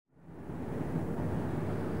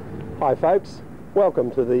Hi folks, welcome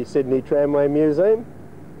to the Sydney Tramway Museum.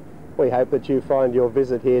 We hope that you find your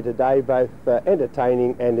visit here today both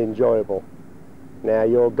entertaining and enjoyable. Now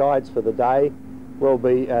your guides for the day will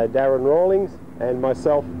be Darren Rawlings and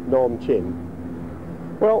myself, Norm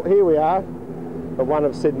Chinn. Well, here we are at one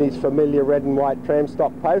of Sydney's familiar red and white tram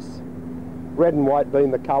stop posts. Red and white being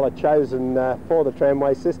the colour chosen for the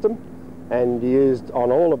tramway system and used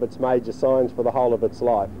on all of its major signs for the whole of its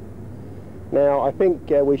life. Now, I think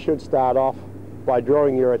we should start off by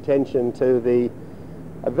drawing your attention to the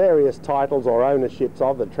various titles or ownerships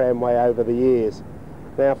of the tramway over the years.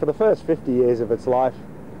 Now, for the first 50 years of its life,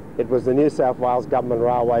 it was the New South Wales Government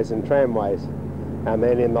Railways and Tramways. And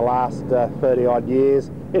then in the last 30-odd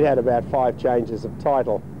years, it had about 5 changes of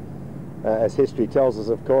title. As history tells us,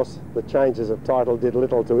 of course, the changes of title did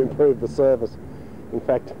little to improve the service. In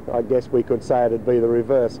fact, I guess we could say it'd be the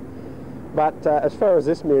reverse. But as far as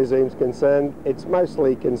this museum's concerned, it's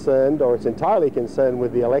mostly concerned, or it's entirely concerned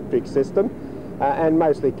with the electric system and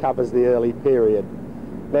mostly covers the early period.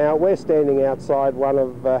 Now, we're standing outside one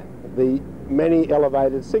of the many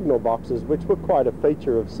elevated signal boxes, which were quite a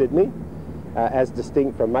feature of Sydney, as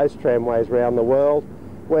distinct from most tramways around the world,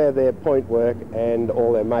 where their point work and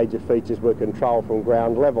all their major features were controlled from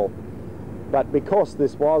ground level. But because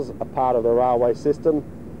this was a part of the railway system,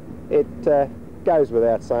 it goes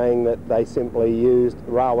without saying that they simply used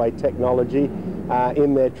railway technology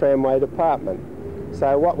in their tramway department.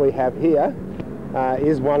 So what we have here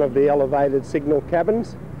is one of the elevated signal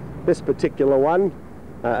cabins. This particular one,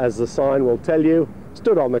 as the sign will tell you,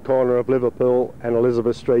 stood on the corner of Liverpool and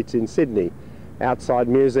Elizabeth Streets in Sydney, outside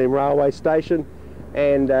Museum Railway Station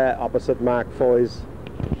and opposite Mark Foy's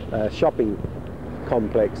shopping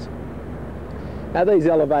complex. Now, these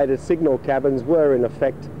elevated signal cabins were in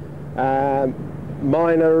effect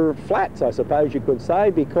minor flats, I suppose you could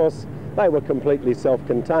say, because they were completely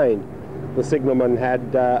self-contained. The signalman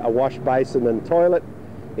had a wash basin and toilet,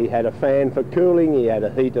 he had a fan for cooling, he had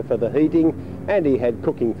a heater for the heating, and he had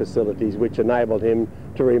cooking facilities which enabled him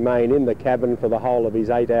to remain in the cabin for the whole of his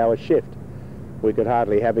 8-hour shift. We could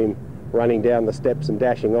hardly have him running down the steps and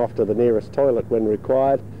dashing off to the nearest toilet when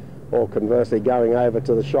required, or conversely going over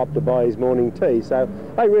to the shop to buy his morning tea. So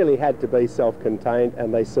they really had to be self-contained,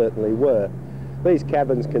 and they certainly were. These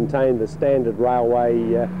cabins contained the standard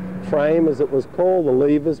railway frame, as it was called, the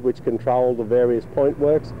levers which controlled the various point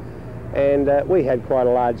works, and we had quite a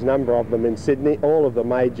large number of them in Sydney. All of the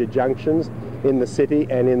major junctions in the city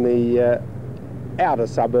and in the outer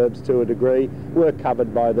suburbs to a degree were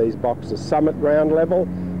covered by these boxes, some at ground level,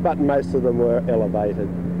 but most of them were elevated.